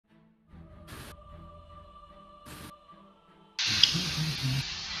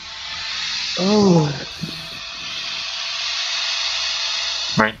Oh.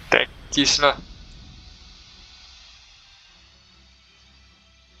 Main Techies lah.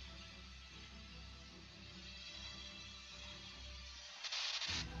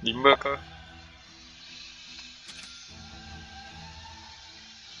 Lima ke?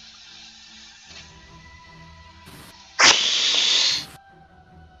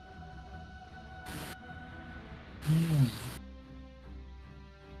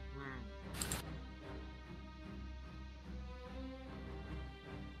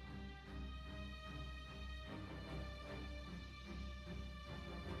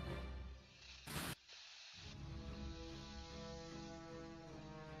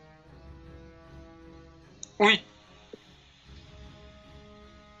 Ui.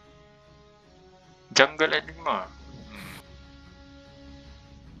 Jungle at 5.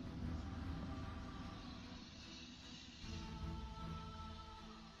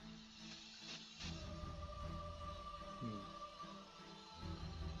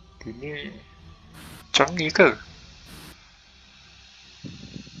 Ini canggih ke?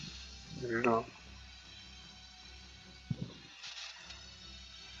 Belum.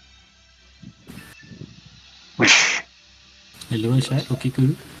 Wish. Hello Syed, okey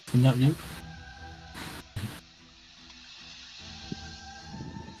ke? Senyap je.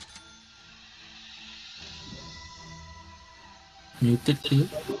 Muted ke?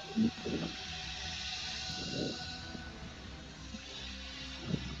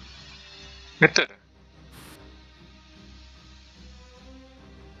 Betul.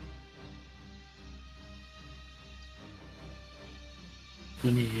 Apa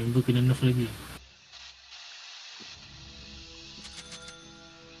ni, Ember kena nerf lagi.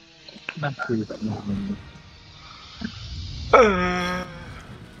 Kenapa dia tak mahu?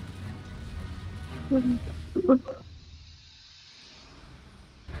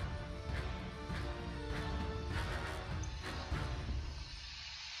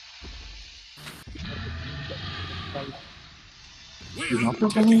 Kenapa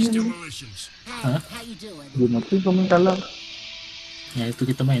kamu? Ha? Kenapa kamu kalah? Ya itu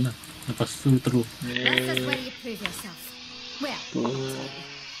kita main lah. Lepas tu terus. That's where you prove yourself. Well,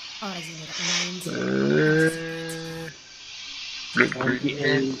 already made up my mind. Good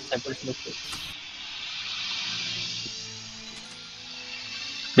gradient.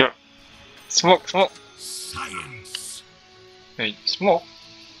 Yup. Smoke, smoke. Science. Hey, smoke.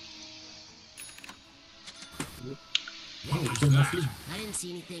 What was Itu that? nerf lagi. I didn't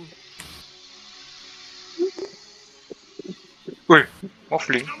see anything. Weh,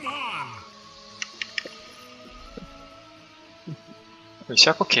 waffling. Come on.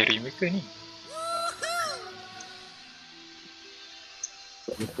 Siapa carry mereka ni?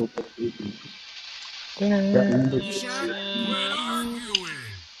 Quit arguing.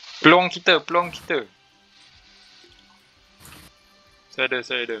 Peluang kita, peluang kita. Saya ada.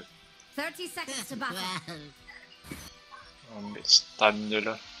 30 seconds to battle. Ambil stun je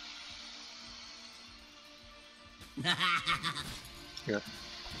lah. Ya.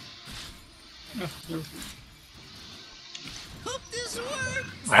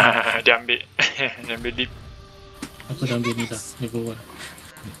 Dia ambil. Dia ambil deep. Aku dah ambil ni dah, level 1.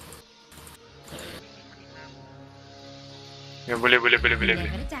 Ya, boleh. Never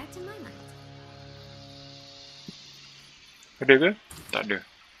a doubt in my mind. Ada ke? Tak ada.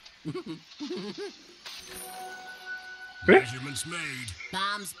 Measurements made.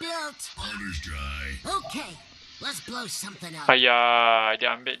 Bombs built. Powder's dry. Okay, let's blow something up. Ayah,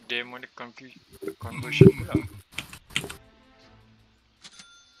 dia ambil demonic conversion pula.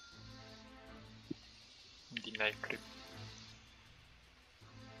 Deny creep.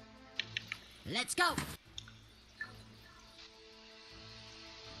 Let's go.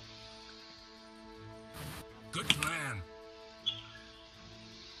 Good plan.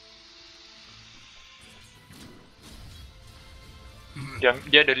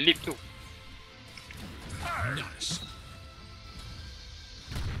 Dia ada leap tu. Nice.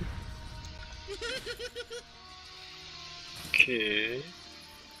 Okay.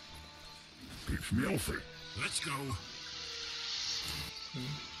 It's filthy. Let's go.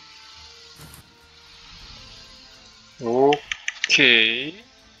 Okay.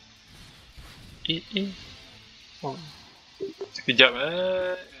 Oh. Sekejap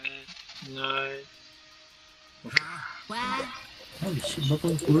Nice. Well, Holy shit, berapa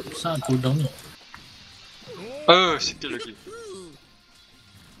besar cooldown ni? Situ lagi.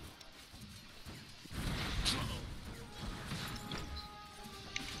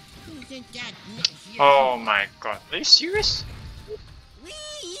 Oh my god. Are you serious?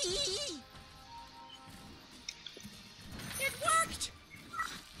 it worked.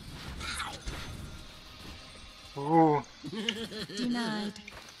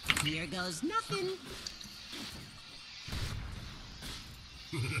 Here goes nothing.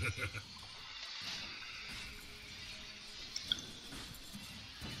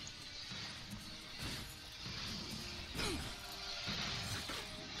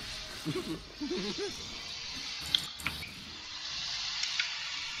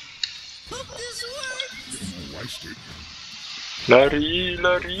 Hope this works. Wasted. Lari,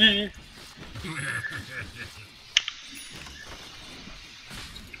 lari.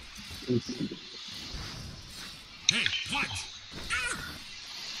 Hey, punch!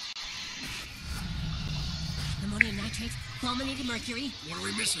 Ammonium nitrate, fulminated mercury. What are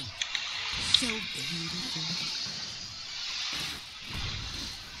we missing? So beautiful.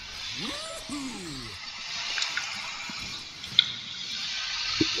 Woohoo!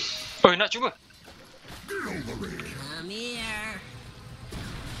 Oh, nak cuba? Get over here! Come here.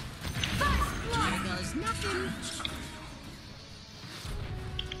 Here goes nothing.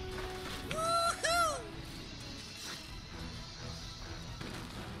 Woohoo!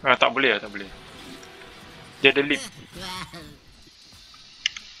 Ah, tak boleh. Dia ada leap.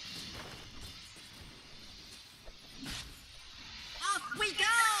 Off we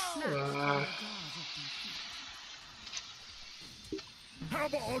go! How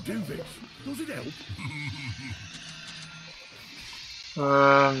about I do this? Does it help?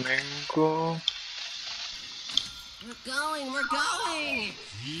 Mango. We're going!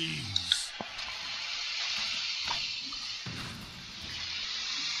 Jeez.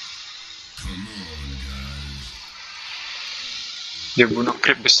 Come on, guys. Dia bunuh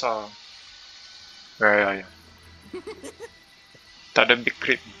creep besar. Ya. Tak ada big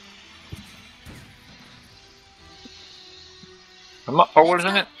creep. Amat power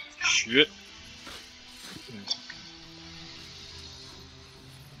sangat. Shit.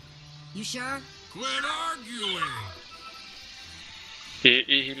 You sure? Quit arguing!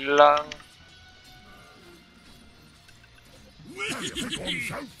 Hilang. How you pick on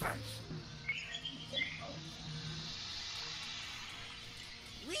so fast?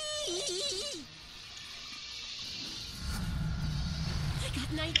 Whee! I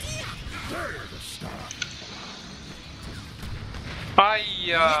got an idea. There's a start.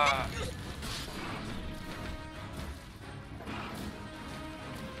 Ayah.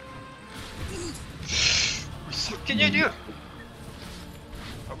 Sakitnya dia.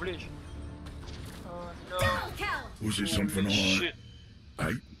 Tak boleh. Oh no. Double kill. Was it something Shit.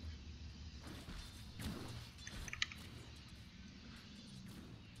 Hey?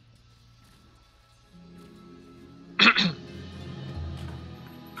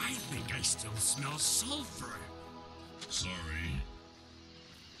 I think I still smell sulfur. Sorry.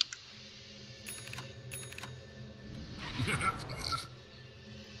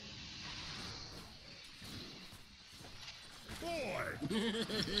 Boy!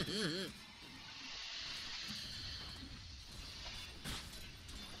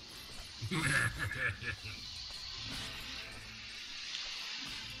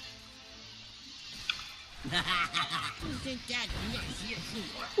 You think that nice?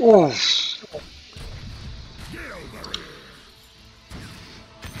 Oh. Get over here!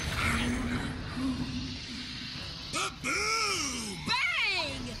 Ba-boom!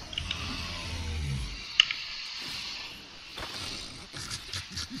 Bang!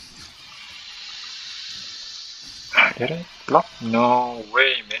 Did I block? No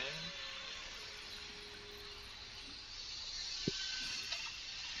way, man.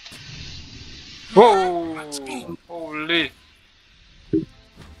 Whoa! Holy!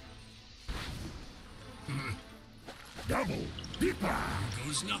 Double dipper!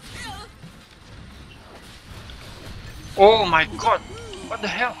 Goes nothing. Oh my god! What the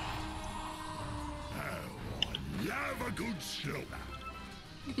hell? Love a good slower.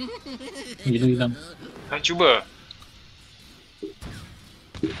 Hilang. Nak cuba?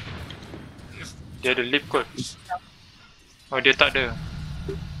 Dia ada leap kot. Oh, dia tak ada.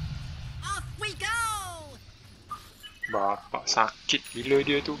 Off we go! Bapak sakit gila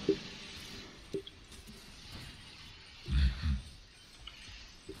dia tu.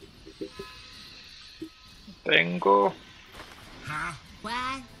 Tango. Huh?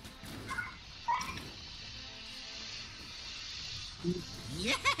 What?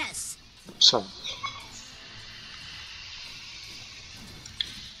 Yes! So.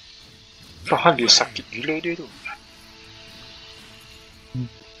 Padahal dia sakit gila dia tu.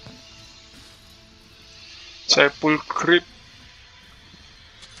 Saya pull creep.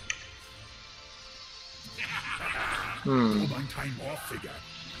 We'll maintain my figure.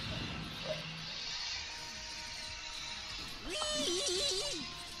 Whee!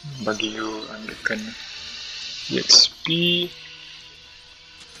 Bagi you ambilkan EXP.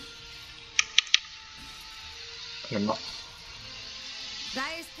 Memang.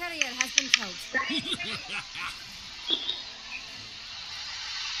 Dyer's courier has been killed.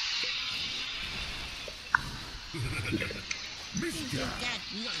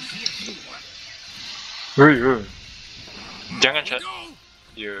 Woi. Jangan chat.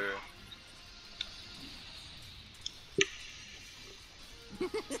 Dia.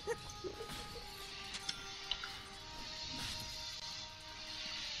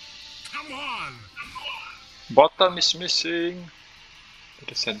 Come on! Bottom is missing.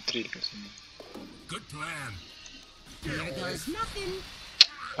 Ada sentry dekat sini. Good plan. There goes nothing.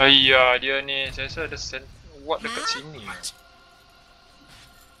 Ayah, dia ni. Saya rasa ada what dekat sini.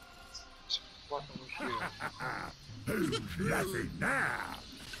 What over here? Who's laughing now?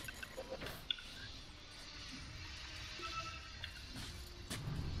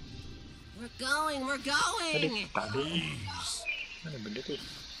 We're going. Tak ada. Please. Mana benda tu?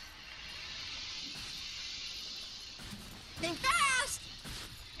 Think fast.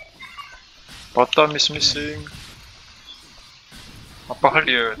 Bottom is missing. Apa hal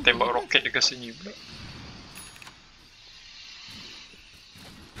dia tembak roket dekat sini pula?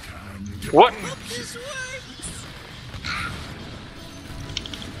 What?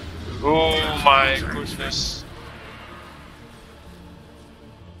 Oh my goodness.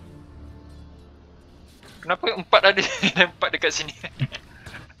 Kenapa 4 ada nampak dekat sini?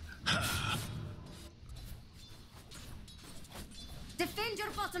 Defend your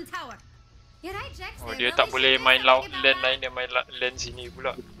bottom tower. You're right, Jax. Oh, dia tak boleh main lane lain, dia main lane sini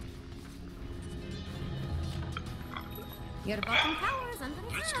pula. Your bottom tower is under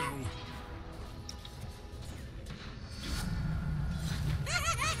Let's attack. go.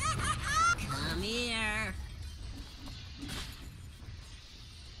 Come here.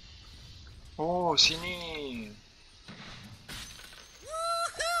 Oh, sini.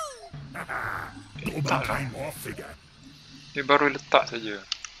 Letak time off figure. Dia baru letak saja.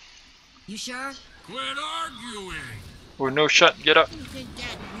 You sure? Quit arguing. Oh no, shot, get up.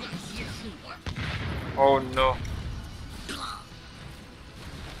 Oh no.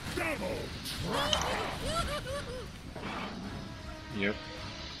 Double. Yep.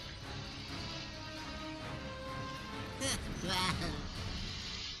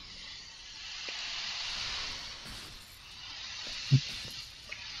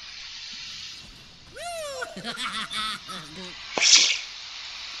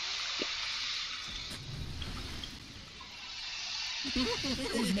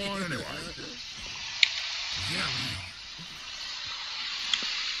 Who's mine anyway? Yeah.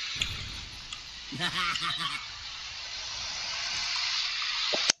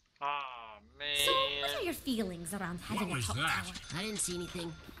 Ah, So, what are man. your feelings around having What a was top that? tower? I didn't see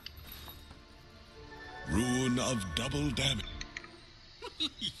anything. Rune of double damage.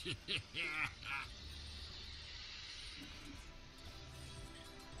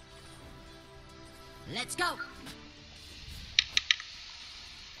 Let's go.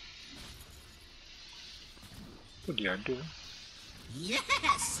 Apa dia ada?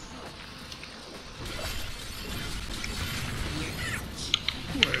 Yes.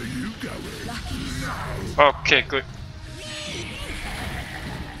 Where are you going? Okay, good.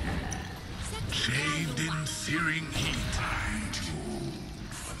 Chained in searing heat.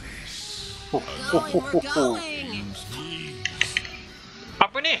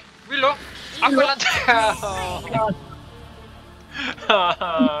 Apa ni? Willow? Apa lantai?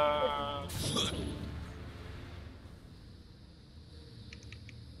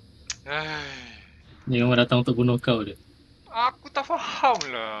 Ni orang datang untuk bunuh kau je. Aku tak faham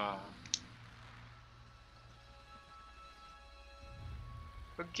lah.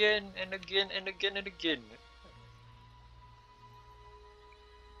 Again and again and again and again.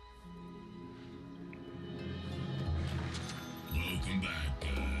 Welcome back,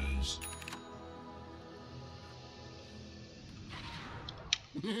 guys.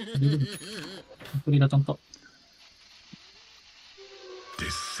 Aku dia datang top.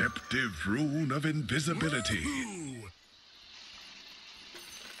 Deceptive rune of invisibility.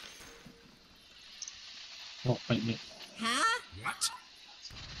 Oh, baik ni. Huh? What?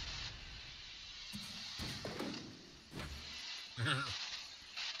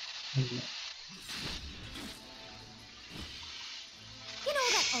 You know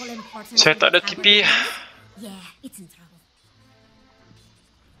that all-important Saya tak ada tower TP. is? Yeah, it's in trouble.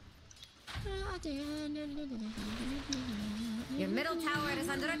 Your middle tower is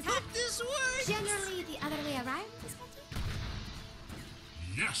under attack. Generally, the other way around is better.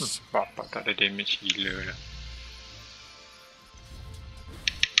 Yes. Bapak tak ada damage gila lah.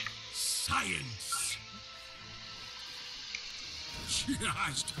 Science.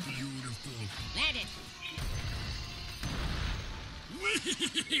 Just beautiful. Land it.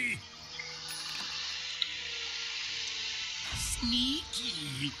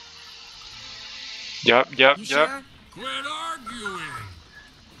 Sneaky. Jap. You sure? Quit arguing.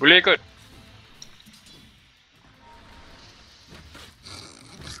 Boleh kot.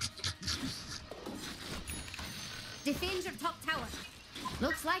 Defend your top tower.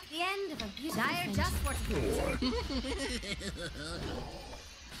 Looks like the end of a beautiful Dire just fortified.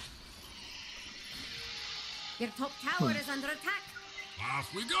 Your top tower is under attack.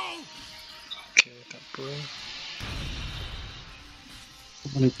 Off we go. Okay, tak apa.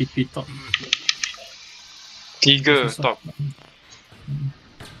 Boleh TP top. 3 Susah. top.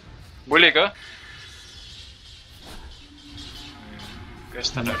 Boleh ke? Guys,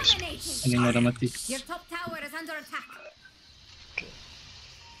 tak nak risk. Ini dah mati. Your top tower is under attack.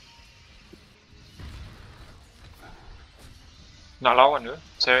 Nak lawan ke?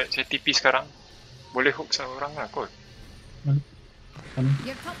 Saya TP sekarang. Boleh hook seorang lah kot.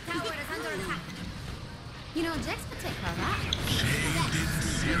 Your top tower is under attack. You know, Jax would take her, right?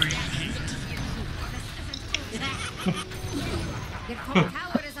 Your top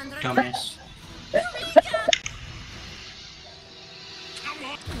tower is under attack. Dumbass.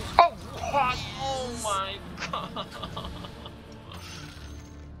 Oh, what? Oh my god.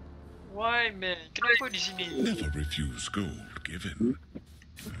 Why, man? Kenapa di sini? Never refuse gold given.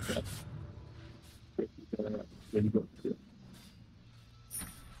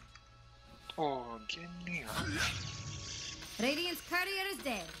 Oh, gini lah. Radiant's courier is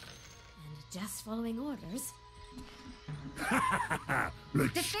dead. And just following orders.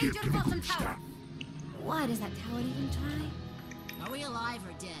 Defend your bottom tower. Why does that tower even try? Are we alive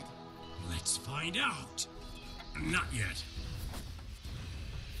or dead? Let's find out. Not yet.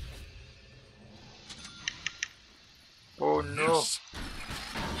 Oh no.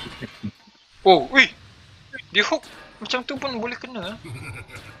 Oh, wih. Dia hook macam tu pun boleh kena.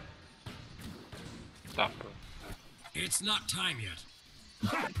 Tak apa. It's not time yet.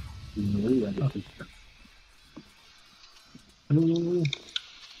 Aduh.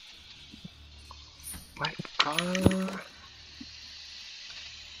 My god.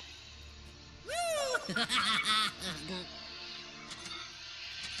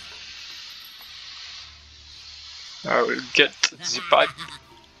 I will get Zipat.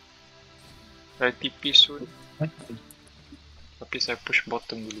 Saya TP soon. Tapi saya push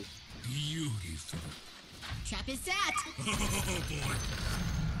bottom dulu. Beautiful. Trap is set. Oh boy.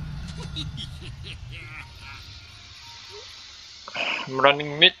 I'm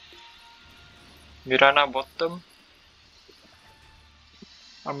running mid. Mirana bottom.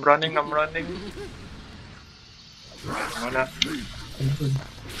 I'm running. Mana?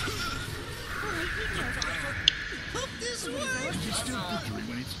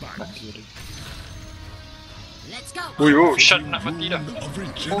 Nak kiri. Let's go. Ui, oh, shot nak mati dah.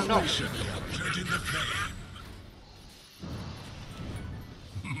 Oh no.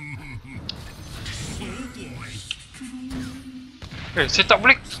 Saya tak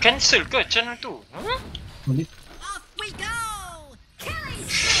boleh cancel ke channel tu? Boleh. Off we go.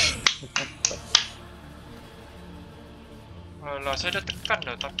 Alah, saya dah tekan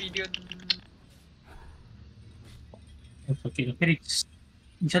dah tapi dia Okay, Felix.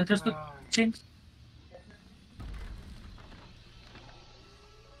 Enchantress tu change.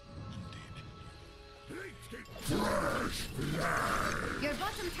 Your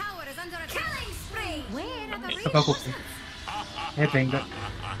bottom tower is under attack. Killing spree. Where are the Apa aku? Thank God.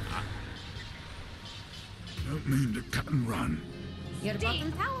 Don't mean to cut and run. Your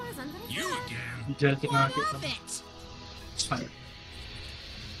bottom tower is under You attack. again. Dia kena market. Love it. It's fine.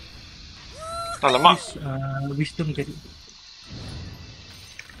 alamak. Wisdom jadi.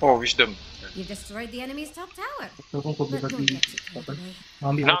 Oh, wisdom. You've destroyed the enemy's top tower. Kau kau But don't bagi get too carried away.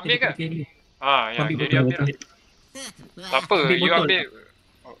 ambil Nak ambil ke? kiri. Ah, yang Ambil dia ambil. botol. Tak apa, Ambil you botol. ambil.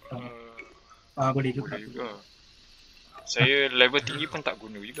 Boleh juga. Boleh juga. Saya level tinggi pun tak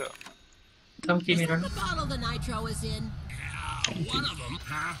guna juga. Kamu kiri Miran. The bottle the nitro is in. One of them,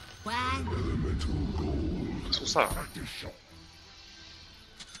 huh? What? Susah.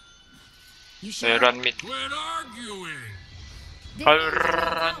 You Saya sure? run mid. Quit arguing. I'll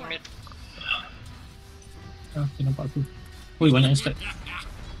run mid. Saya nampak tu. Oi, banyak stack.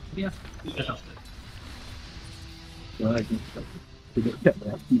 Dia.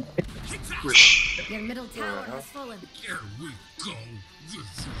 Wish. Your middle tower has fallen. Here we go.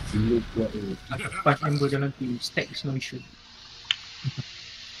 Pas ambil jalan tu stack is no issue.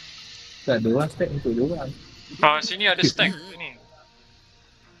 Tak ada orang stack untuk dia orang. Ah, sini ada stack. Sini.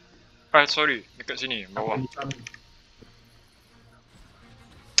 Ah, sorry. Dekat sini, bawah.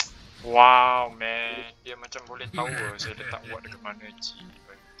 Wow man, dia macam boleh tahu saya letak ward dekat mana cik.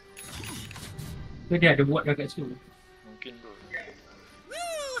 So dia ada buat dekat situ. Mungkin tu.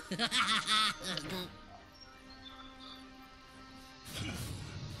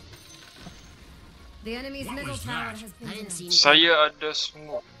 The enemy's What middle was tower that? has been I didn't see destroyed. anything. Saya ada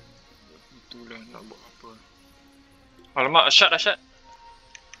smoke. Itulah nak buat apa. Alamak, Asyad.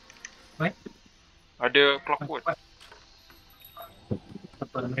 What? Ada clockwood.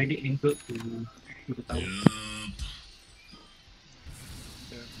 Apa ready include to the tower.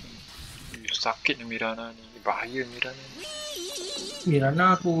 Sakit ni Mirana ni. Bahaya Mirana ni.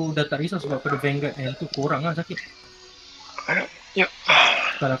 Mirana aku dah tak risau sebab aku ada Vanguard and tu korang lah sakit. Ya.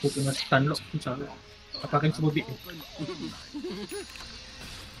 Kalau aku kena stun lock insyaAllah aku akan cuba beat dia.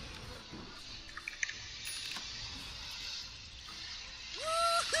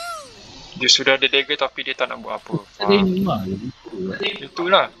 Dia sudah ada dagger tapi dia tak nak buat apa. Ada Faham? lima je gitu.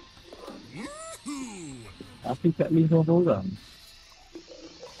 Itulah. Tapi kat lima orang.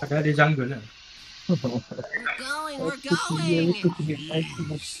 Padahal dia jungle lah. We're going.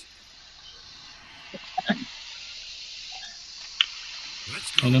 Let's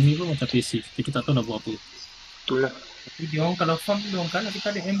go. Enemy pun macam pasif. Kita tak tahu nak buat apa. Itulah. Tapi dia orang kalau farm dia orang kalah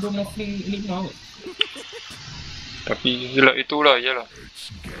kita ada Emblem of Enigma kot. Tapi itulah.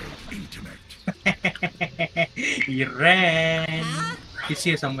 Iran.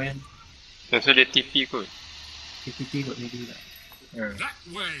 Kesian sama kan. Biasa dia TP kot. TTP kot ni juga. That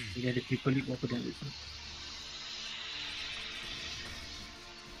way. Dia ada triple leap apa dah.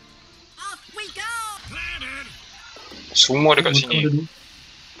 Off we go. Planted. Semua dekat sini.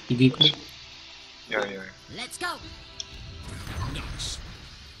 3 ekor. Ya. Let's go. Nice.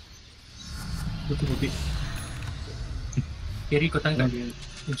 Betul betul. Carry kau tangkap dia.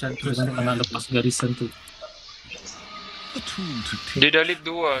 Macam terus tak nak lepas garisan tu. Dia dah leap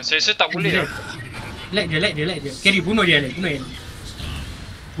 2. Saya rasa tak boleh lah. Lag dia. Carry bunuh dia.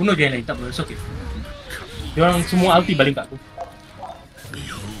 Bunuh dia lain, tak apa, it's okay. Dia orang semua ulti balik kat aku.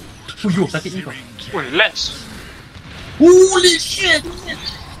 Fuyo, sakit ni kau. Woi, Lance. Holy shit!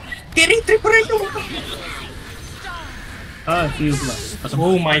 Carry triple itu. Fuyo pula.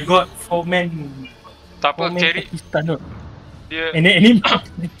 Oh my god, 4 man. Tak apa, carry. Pakistan tu. Dia. Ini.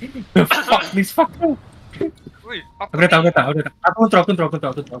 The fuck, this fuck tu. Woi, apa? Aku dah tahu. Aku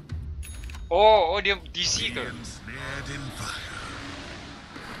control. Oh, dia DC ke?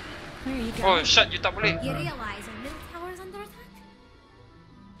 There you go. Oh, shot you tak boleh. You realize our middle tower is under attack?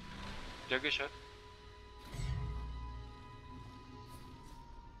 Jaga shot.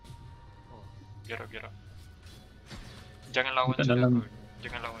 Oh, gerak. Jangan lawan Dekat juga dalam. kot.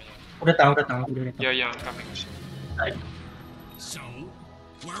 Jangan lawan je. Aku dah tahu. Aku dah tahu. Ya, coming. So,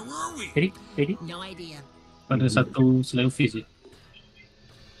 where were we? Ready? No idea. Pada satu selalu face je.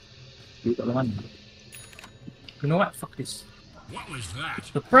 Dia kat mana? You know what? Fuck this. What was that?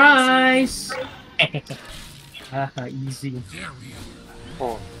 Surprise! Easy. There we are.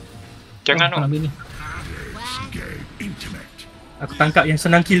 Oh. Jangan Aku no. ambil ni. Intimate. Aku tangkap yang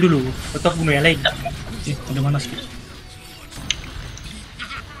senang kill dulu. Lepas tu aku bunuh yang lain. Ada mana sikit.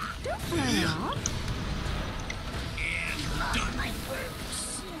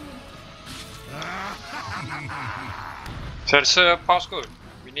 Saya rasa pause kot.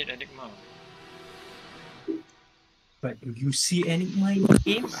 We need Enigma. But do you see Enigma in the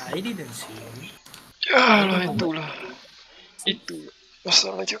game? I didn't see any. Ya, itulah. Itu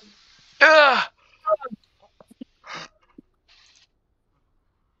masalah je. Ah!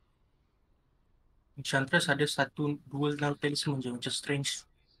 Enchantress ada satu dual null talisman je macam strange.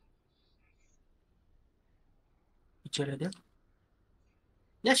 Bicara dia.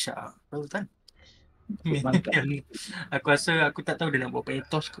 Ya Syah, well done. Mantap. Aku rasa aku tak tahu dia nak buat pakai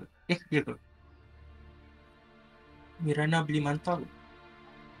toss ke. Dia ke? Mirana beli mantap.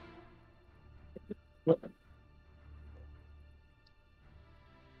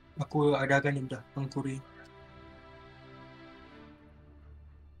 Aku ada agan dah, pengkuri.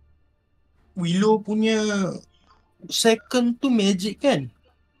 Willow punya second tu magic kan?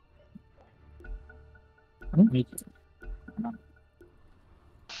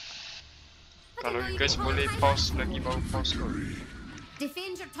 Kalau you guys boleh pause lagi, baru pause kot.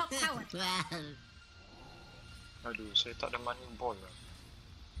 Defend your top tower. Aduh, saya tak ada money ball lah.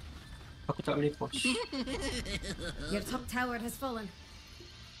 Aku tak boleh pause. Your top tower has fallen.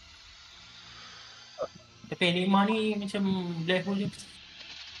 Tapi Enigma ni macam black hole je.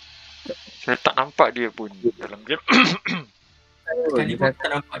 Saya tak nampak dia pun dalam game. Sekali pun tak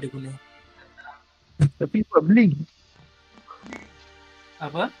nampak dia guna. Tapi buat blink.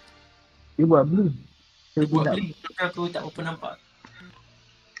 Apa? Dia buat blink. Dia buat nak- blink, tapi aku tak apa nampak.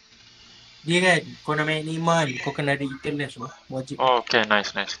 Dia kan, kau nak main Iman, kau kena ada eternal semua. Wajib. Oh, okay,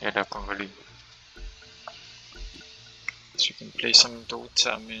 nice. Ya dah convalescing. So you can play some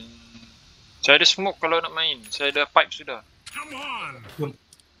Dota, man. Saya ada smoke kalau nak main. Saya ada pipe sudah. Come on!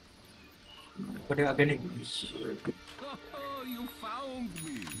 Kau ada agak ni. Oh, you found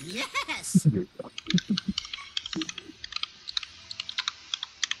me. Yes!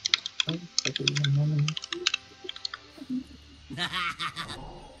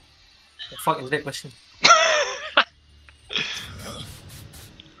 The fuck is that person?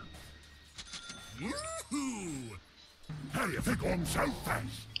 Woohoo! How do you think I'm so fast?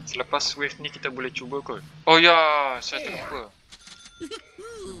 Selepas wave ni kita boleh cuba kot. Oh ya, saya terlupa.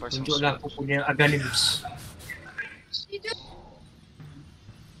 Tunjuklah aku punya Aganims.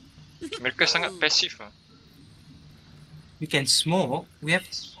 Mereka sangat pasif lah. We can smoke. We have...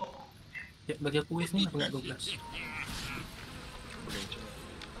 Ya, bagi aku wave ni aku nak 12. Boleh cuba.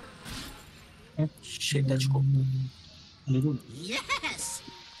 Shit, tak cukup. Yes!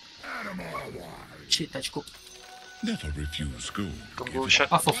 Shit, tak cukup. Never refuse gold. Tunggu shot.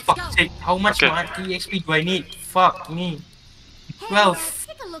 Ah, for fuck's sake. How much Okay. mati XP do I need? Fuck me. Hey, 12.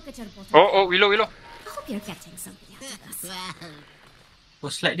 take a look at your bottom. Oh, Willow. I hope you're getting something out of this. Well,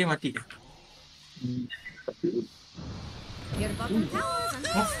 Oh, slide dia mati. Your bottom tower's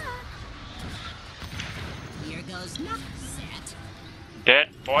under attack. here goes not set.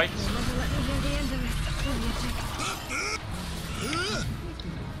 Dead, boy. You'll never let me hear the end of it, will you, Jack?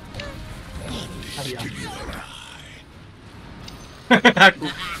 Aku.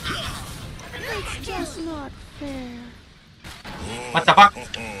 It's just not fair. What the fuck?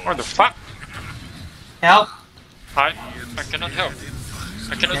 What the fuck? Help. I cannot help.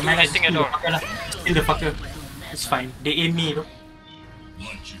 I cannot do anything at all. Still the fucker. It's fine. They aim me tu.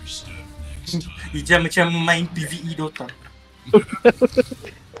 Watch your step next time. Ija macam main PvE Dota.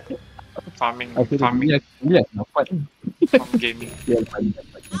 Farming Dia dapat. farm gaming. Dia dapat.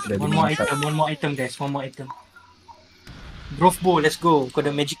 One more item guys. One more item. Growth bow, let's go. Kau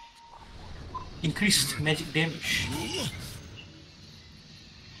ada magic. Increased magic damage.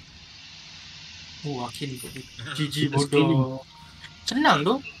 Oh, akhirnya kat dia. GG bodoh. Senang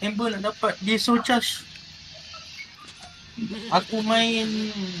tu. Ember nak dapat. Dia so charge. Aku main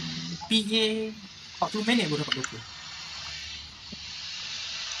PA 40 minit baru dapat 20.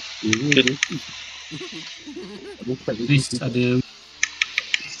 Chris ada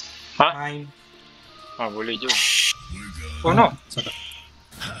Main. Ah, boleh je. Oh no.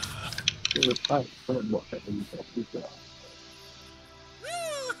 lepas kau nak buat kat sini tak juga.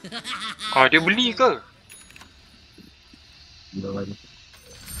 Ah, dia beli ke? Gila lagi.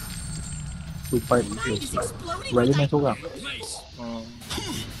 Tupai dia. Balik main seorang.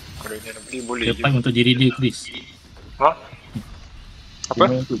 Kalau dia nak beli boleh je. Depan untuk diri dia Chris. Ha? Apa? Dia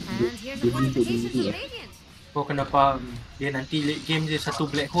main untuk And here's dia a beli untuk fortification diri to dia. Radiant. Kau kena faham. Dia nanti late game dia satu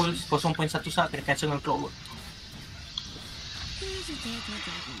black hole 0.1 saat kena cancel dengan clockwork.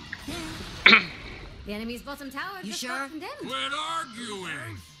 The enemy's bottom tower You just sure? got condemned. Quit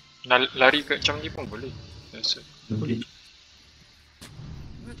arguing! Lari ke macam ni pun boleh. Biasa. Boleh.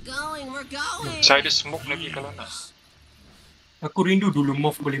 We're going! Saya ada smoke lagi kalau nak. Aku rindu dulu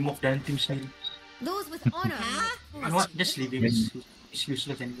Morph boleh morph dalam team sendiri. Those with honor. Huh? You know what? Just leave him. It's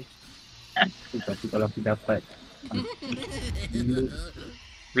useless anyway. Tapi kalau aku dapat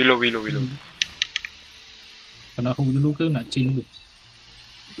Willow. kalau aku dulu ke nak chain dulu.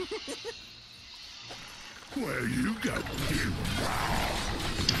 Where you go?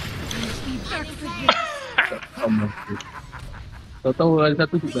 Tahu-tahu ada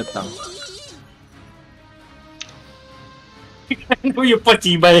satu tu datang. No, you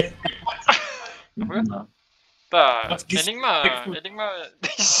pacing bye. Apa? Tak, Enigma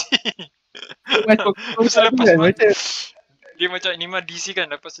DC. Selepas dia macam Enigma DC kan,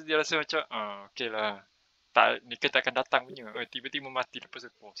 lepas tu dia rasa macam okey lah. Tak, ni kita akan datang punya. Tiba-tiba mati lepas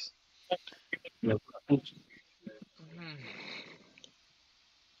tu pause.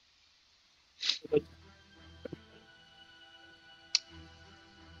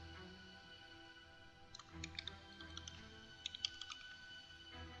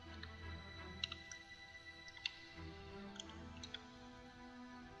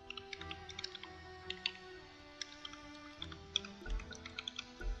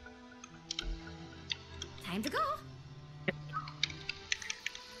 Time to go.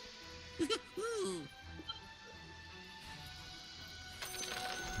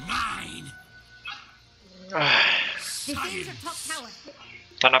 Mine! Defend your top tower.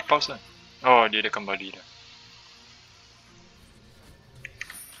 Tak nak pause lah. Oh, dia dah kembali dah.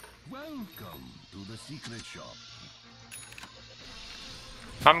 Welcome to the secret shop.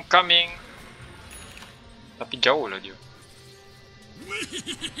 I'm coming. Tapi jauh lah dia.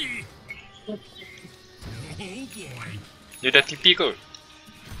 Oh boy. Dia dah TP kot.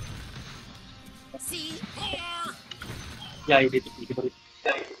 See? Ya, dia TP. Dia baru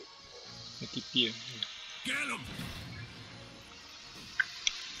Dia TP je. Get him.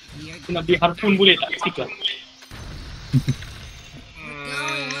 We're aku nak beli harpoon boleh tak? Stick lah. going,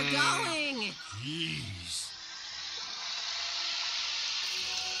 we're going. Jeez.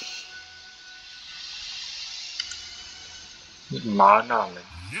 Mana man?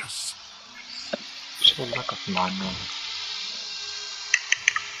 Yes. So lack of mana.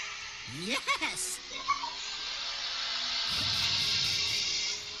 Yes!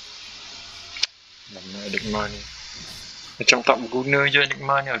 Mana enigma ni? Macam tak berguna je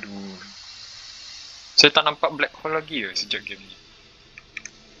enigma ni. Aduh. Saya tak nampak black hole lagi ke sejak game ni.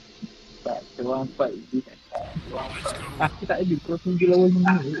 Tak, orang 4 edit. Aku tak edit, kau tunggu lawan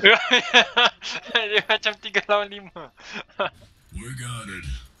ni. Dia macam 3 lawan 5. We got it.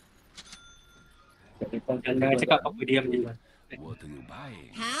 Jangan cakap apa diam je lah. What are you buying?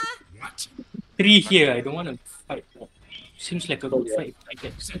 Huh? What? 3 here, I don't want to fight. Seems like a good fight, I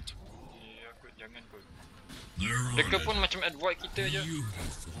guess. Ya, kot jangan kot. They're on Mereka it. pun macam avoid kita je.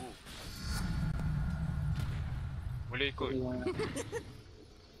 Beautiful. Boleh ikut.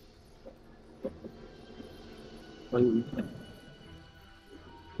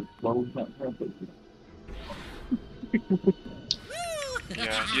 Baru nak apa?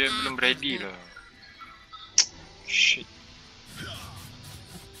 Ya, dia belum ready lah. Shit.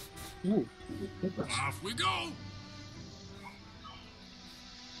 Off we go.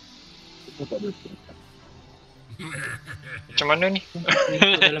 Macam mana ni?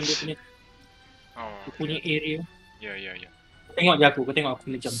 Dalam dia Oh, punya area. ya, ya, ya. Tengok je aku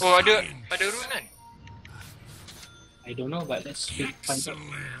kena jump. Oh, ada rune kan? I don't know, but let's find out.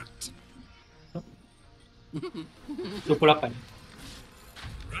 Excellent. 28.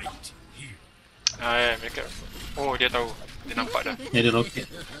 Right here. Ah, ya, mereka. Oh, dia tahu. Dia nampak dah. Ni ada roket.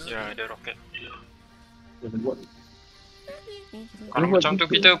 Ya, ada roket. Jangan buat. Kalau macam tu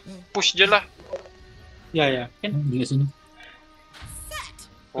kita push je lah. Ya, ya. Kan? Dia kat sini.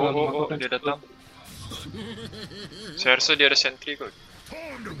 Oh, dia datang. Saya rasa dia ada sentry kot.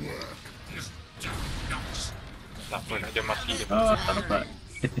 Time to work. This nuts. Tak apa lah, dia mati je. Ah, tak dapat.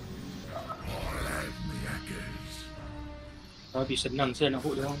 Tapi senang saya nak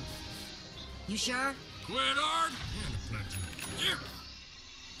hook dia orang. You sure? Quit hard. And plenty. Here.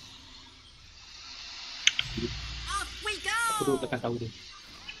 Off we Aku duduk go! tekan tahu dia.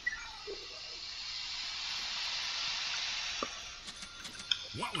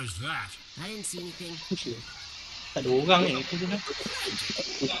 What was that? I didn't see anything. Push dia. Tak ada orang ni. Aku je lah.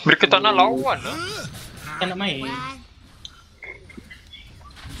 Mereka tak nak lawan lah. Tak nak main. What?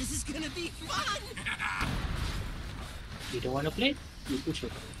 This is gonna be fun! You don't wanna play? You push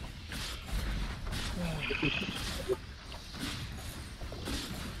it.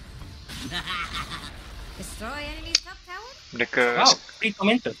 Destroy enemy's top tower? Mereka Wow, free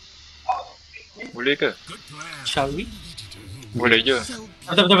commenter. boleh ke? Good plan. Shall we? Boleh je. So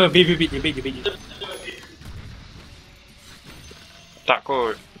Tak, bait. Tak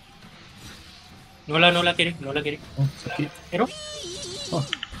kot. Nola kiri. Oh, sakit. Hero? Oh.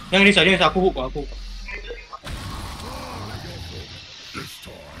 Jangan risau, aku hook.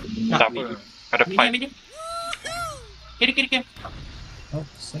 Tak apa. Ada pipe. Medium. Kiri. Oh,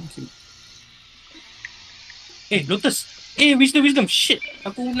 thank you. Lotus. Wisdom. Shit.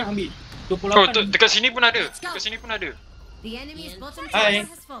 Aku nak ambil 28. Oh, dekat sini pun ada. Dekat sini pun ada. The enemy's bottom Hi. tower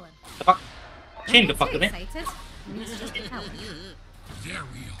has fallen. Tepak. Chain the Don't fuck get tu, excited. It's just a tower. There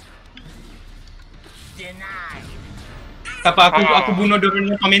we are. Apa aku bunuh dia orang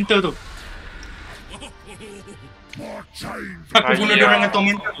dengan tormentor tu. More change. Aku bunuh dia orang dengan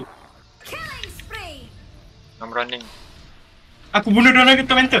tormentor tu. Killing spree! I'm running. Aku bunuh dia orang dengan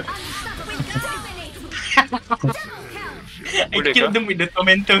tormentor. Double kill! I Boleh killed ke? them with the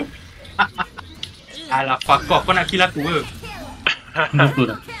tormentor. Alah, fuck off. Kau nak kill aku ke? Betul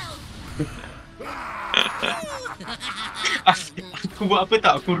dah. Aku buat apa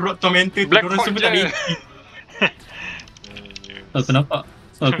tak? Aku rock tormentor tu. Black Diorang hole semua je. tak ada. Aku nampak.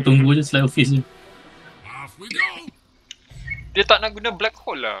 So aku tunggu je slide office je. Off we go. Dia tak nak guna black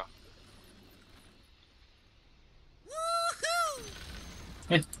hole lah.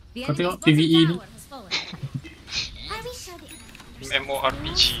 The Kau tengok enemy's bottom PvE ni. tower has fallen. I wish I did.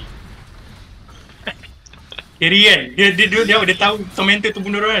 MMORPG. Carry kan? Dia tahu tormentor tu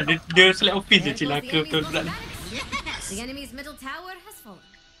bunuh orang. Dia select office je. There goes the Celaka enemy's betul bottom pula. barracks. yes! The enemy's middle tower has fallen.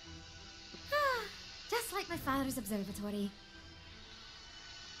 Just like my father's observatory.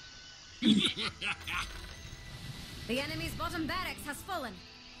 The enemy's bottom barracks has fallen.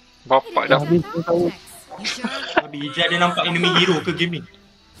 Bapak dah. Habis tu tahu. You sure? Bijak dia nampak enemy hero ke game ni?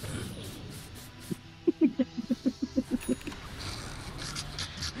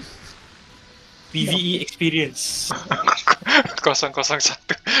 PvE experience. 001.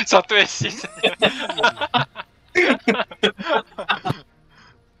 Satu assist.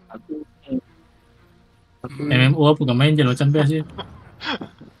 MMO apa kau main je macam best je.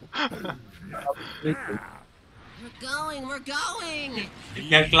 We're going.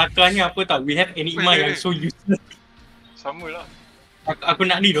 Yang kelakarnya apa tau? We have enigma yang so useless. Sama lah. Aku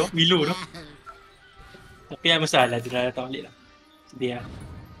nak ni doh, Willow doh. Tapi tak masalah, dia dah datang balik lah. Sedih lah.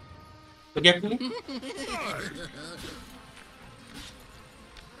 Bagi aku ni.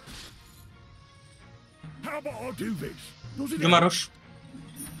 How about I do this? Does it Jom Arosh.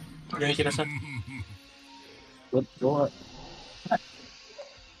 Jangan kira rasa. Betul.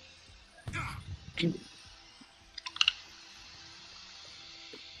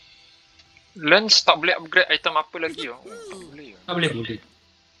 Lens tak boleh upgrade item apa lagi oh. Boleh. Tak boleh.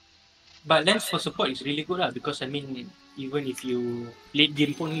 But lens for support is really good lah, because I mean, even if you late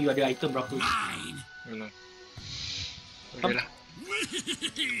game pun you ada item berapa. Boleh. Boleh lah.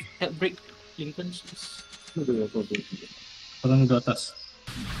 Help break Lincoln's. Orang duduk atas.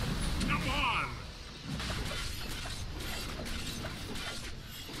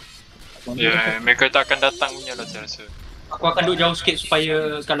 Ya, mereka tak akan datang punya lah saya rasa. Aku akan duduk jauh sikit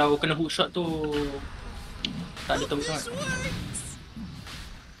supaya kalau kena hook shot tu tak ada tahu sangat.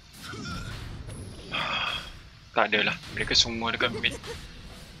 Tak ada lah. Mereka semua dekat mid.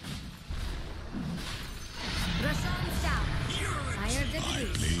 Roshan's down. Fire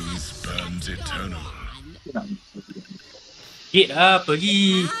dignity. Blaze burns eternal. Gate lah,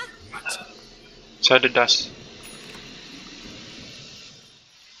 pergi. Saya ada dust.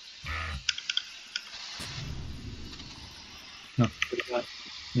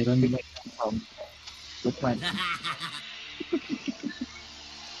 Dia orang dia Lukman.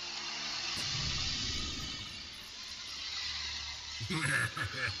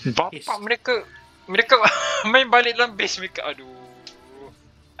 Bapak mereka main balik dalam base mereka. Aduh.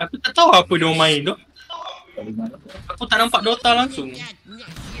 Aku tak tahu apa dia main tu. Aku tak nampak Dota langsung.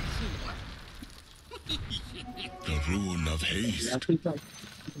 The rune of haste. Aku tak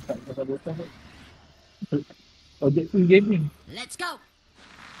objektif gaming. Let's go.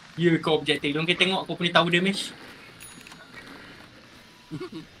 Ya, kau objektif. Diorang kita tengok aku punya tahu damage.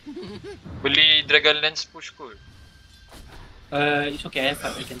 Beli Dragon Lance push kot. It's okay,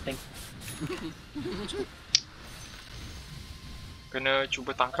 I can tank. Kena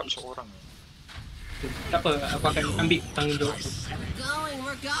cuba tangkap seorang. Tak apa, aku akan ambil tanggungjawab. We're going.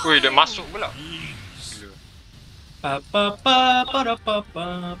 Woi, dia masuk pula. Gila. Pa pa pa para pa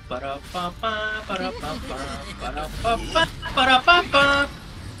pa para pa pa para pa pa para pa pa para pa pa.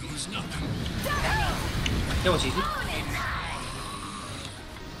 That was easy.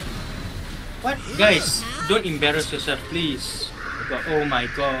 What? Guys, don't embarrass yourself, please. Oh my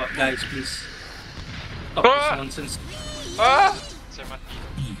god, guys, please. Stop this nonsense. Ah! Saya mati.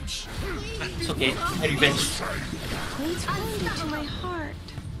 It's okay, I revenge. Please put that on my heart.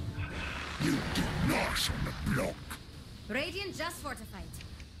 You did nice on the block. Radiant just fortified.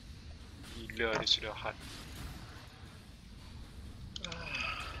 Gila, dia sudah hard.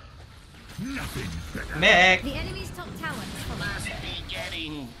 Nothing better. Mac. The enemy's top tower is fallen.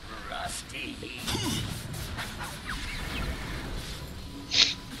 Getting rusty.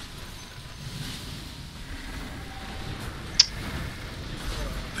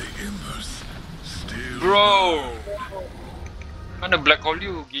 The embers still. Bro! Mana black hole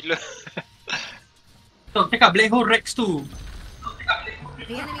you? Gila. So, cakap Black Hole Rex tu.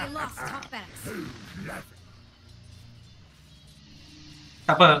 The enemy lost top barracks.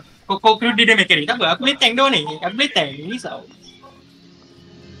 Tak apa. Kau perlu dia damage carry. Tak apa, aku boleh tank dah ni. Aku boleh tank. Risau.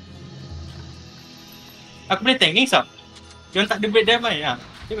 Aku boleh tank, risau. Dia tak ada break damage lah.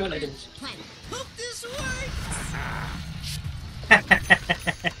 Dia boleh like damage. Hope this works.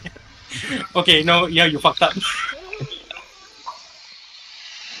 Okay, no, yeah, you fucked up.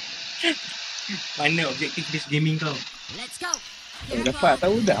 Mana objektif based gaming kau? Let's go. Dapat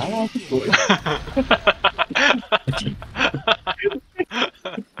tahu dah lah cukup.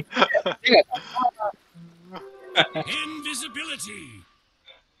 Invisibility.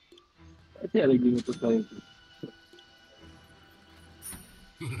 Macam lagi untuk saya tu.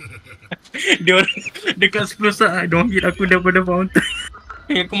 Dia orang dekat 10 saat dia orang hit aku daripada fountain.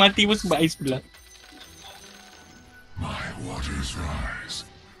 Aku mati pun sebab ais sebelah. My waters rise.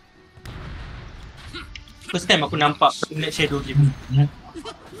 First time aku nampak Net Shadow game.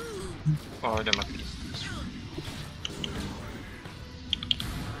 Oh, dah mati.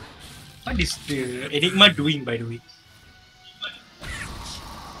 What is the Enigma doing, by the way?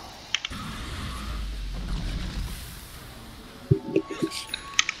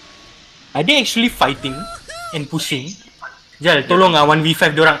 Are they actually fighting and pushing? Jal, tolong lah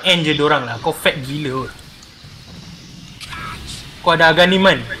 1v5 dorang, end je dorang lah. Kau fat gila. Kau ada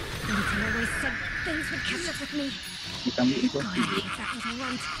Aganiman. Kita ambil itu.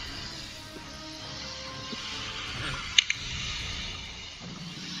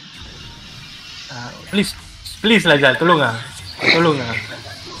 Please lah Jal, tolong lah. Tolong lah,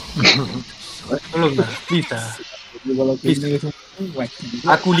 please lah. Please.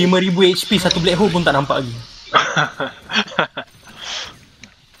 Aku 5000 HP, satu black hole pun tak nampak lagi.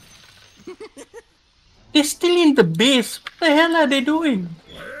 They're still in the base. What the hell are they doing?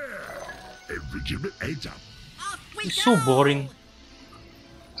 It's so boring.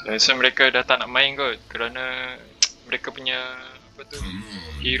 Saya rasa mereka dah tak nak main kot kerana mereka punya apa tu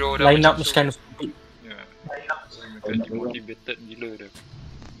hero dah Line up macam is kind of stupid. Ya. So, mereka demotivated gila dah.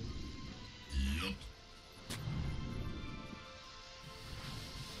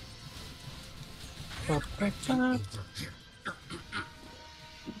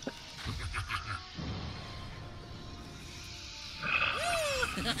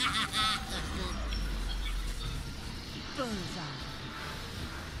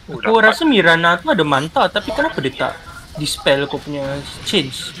 Aku rasa Mirana tu ada manta, tapi kenapa dia tak dispel kau punya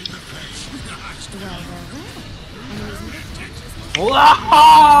change?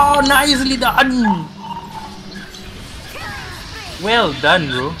 Wow, nicely done. Well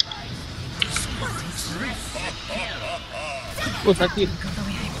done, bro. Oh, sakit.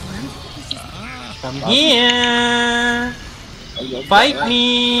 Come here. Fight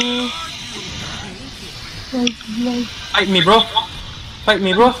me. Fight me, bro. Fight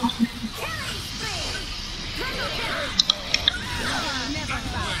me, bro.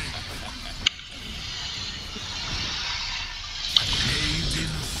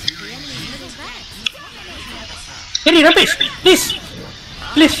 Jadi, Rapish, please.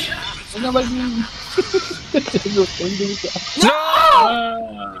 Please. Jangan bagi. No!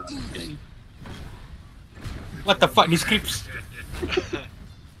 What the fuck, these creeps?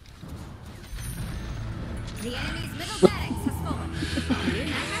 The enemy's middle barracks has fallen.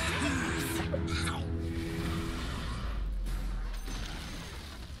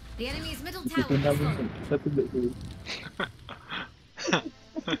 The enemy's middle tower has fallen. Satu black hole.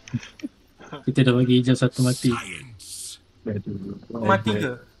 Kita dah bagi hijau satu mati. Kau mati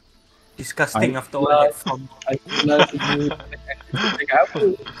ke? Disgusting after all that from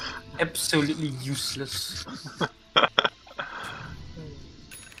absolutely useless.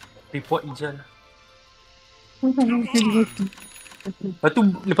 Report Ijal.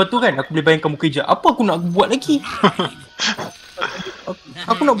 Lepas tu kan aku boleh bayangkan muka Ijal. Apa aku nak buat lagi?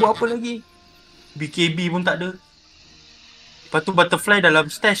 Aku nak buat apa lagi? BKB pun tak ada. Lepas tu butterfly dalam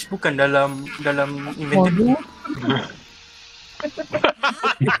stash, bukan dalam inventory.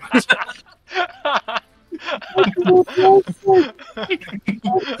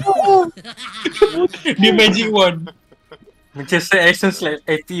 Dia magic wand. Manchester Essence like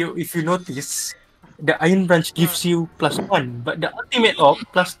if you notice, the Iron Branch gives you +1, but the ultimate orb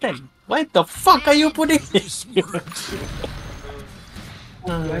 +10. Why the fuck are you putting this?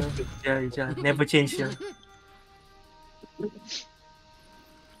 Yeah, never change ya.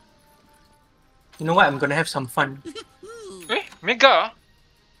 You know what? I'm gonna have some fun. Mega?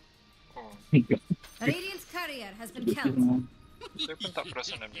 Oh, Radiant's courier has been killed. saya pun tak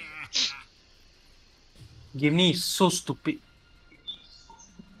perasan nak Mega. Game ni is so stupid.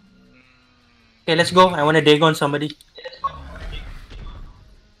 Okay, let's go. I wanna Dagon somebody.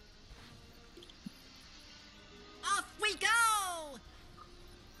 Off we go!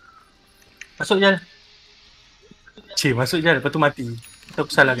 Masuk je. Masuk je. Lepas tu mati. Itu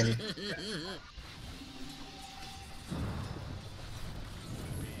aku salahkan dia.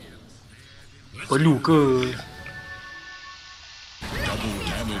 Perlu ke?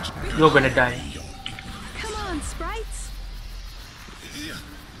 You're gonna die. Come on, sprites.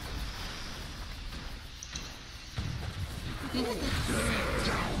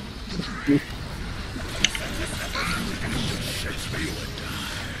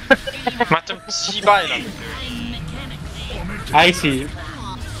 Macam cibai lah. I see.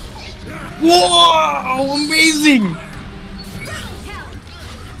 Wow, amazing.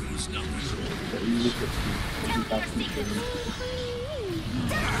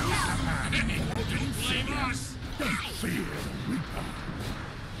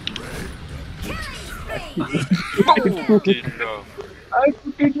 Oh, gila. Aku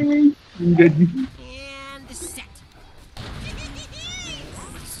kena menjadi. And set.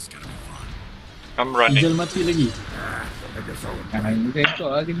 I'm running. Ijal mati lagi. Ini rekod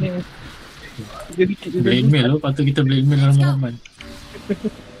lah kena. Blackmail lo, patut kita blackmail ramai-ramai.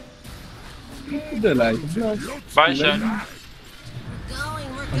 Dah lah. Bye, Shan.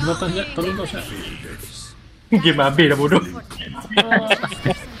 Aku datang sekejap, tolong kau sekejap. Game habis dah bodoh.